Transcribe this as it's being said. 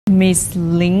Ms.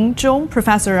 Ling Zhong,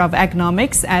 Professor of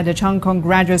Economics at the Hong Kong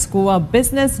Graduate School of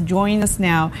Business, join us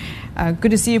now.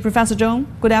 Good to see you, Professor Zhong.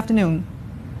 Good afternoon.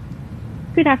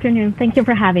 Good afternoon. Thank you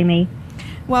for having me.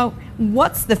 Well,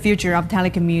 what's the future of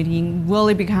telecommuting? Will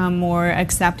it become more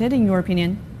accepted, in your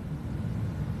opinion?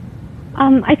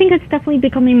 I think it's definitely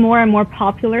becoming more and more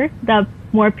popular, that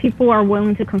more people are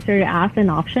willing to consider it as an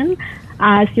option,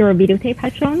 as your videotape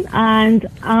has shown. And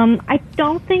I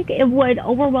don't think it would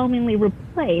overwhelmingly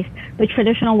replace the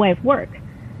traditional way of work,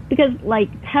 because like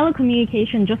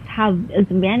telecommunication just have its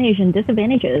advantages and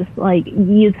disadvantages. Like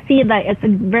you see that it's a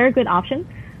very good option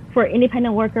for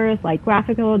independent workers like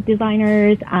graphical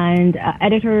designers and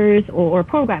editors or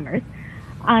programmers.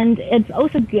 And it's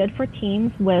also good for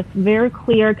teams with very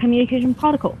clear communication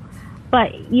protocol.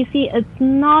 But you see, it's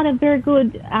not very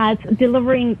good at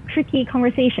delivering tricky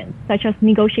conversations, such as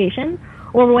negotiation,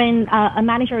 or when a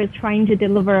manager is trying to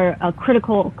deliver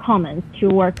critical comments to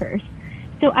workers.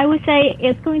 So I would say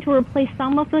it's going to replace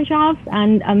some of the jobs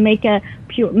and make it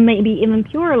maybe even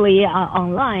purely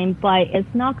online, but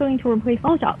it's not going to replace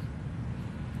all jobs.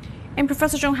 And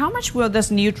Professor Zhong, how much will this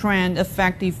new trend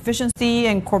affect efficiency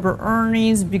and corporate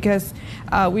earnings? Because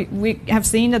we have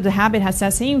seen that the habit has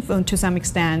set in to some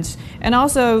extent, and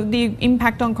also the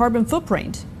impact on carbon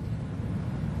footprint.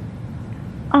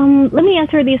 Let me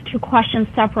answer these two questions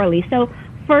separately. So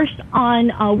first,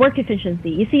 on work efficiency,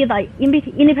 you see that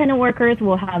independent workers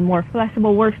will have more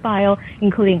flexible work style,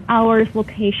 including hours,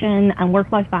 location, and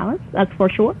work-life balance. That's for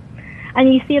sure.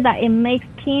 And you see that it makes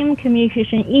team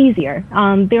communication easier.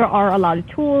 There are a lot of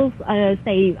tools,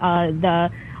 say the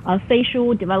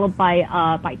facial developed by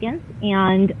ByteDance,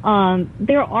 and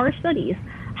there are studies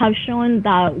have shown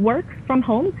that work from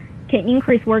home can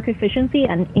increase work efficiency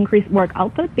and increase work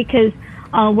output, because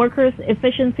workers'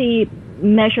 efficiency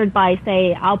measured by,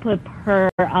 say, output per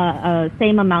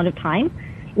same amount of time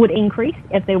would increase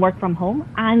if they work from home,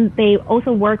 and they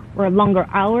also work for longer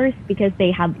hours because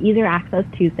they have easier access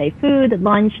to, say, food,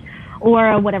 lunch,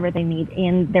 or whatever they need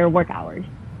in their work hours.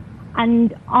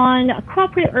 And on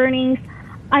corporate earnings,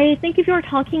 I think if you're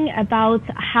talking about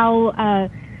how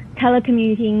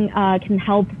telecommuting can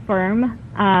help firm,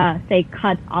 say,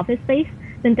 cut office space,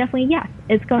 then definitely yes,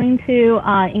 it's going to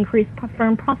increase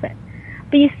firm profit.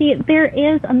 But you see, there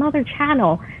is another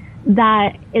channel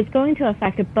that is going to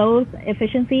affect both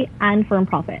efficiency and firm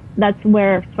profit. That's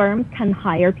where firms can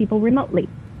hire people remotely.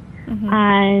 Mm-hmm.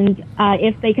 And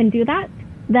if they can do that,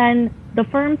 then the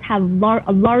firms have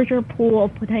a larger pool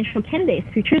of potential candidates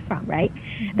to choose from, right?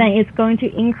 Mm-hmm. Then it's going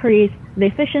to increase the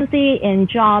efficiency in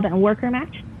job and worker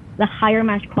match. The higher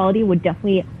match quality would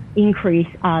definitely increase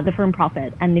the firm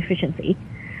profit and efficiency.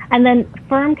 And then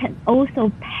firm can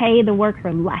also pay the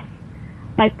worker less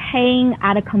by paying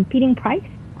at a competing price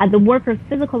at the worker's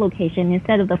physical location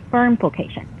instead of the firm's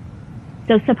location.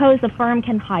 So suppose the firm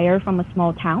can hire from a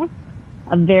small town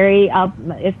a very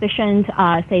efficient,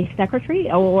 say, secretary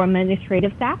or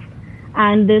administrative staff,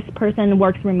 and this person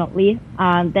works remotely,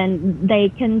 then they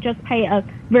can just pay a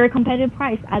very competitive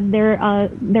price at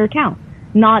their town,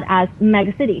 not as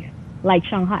mega cities like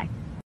Shanghai.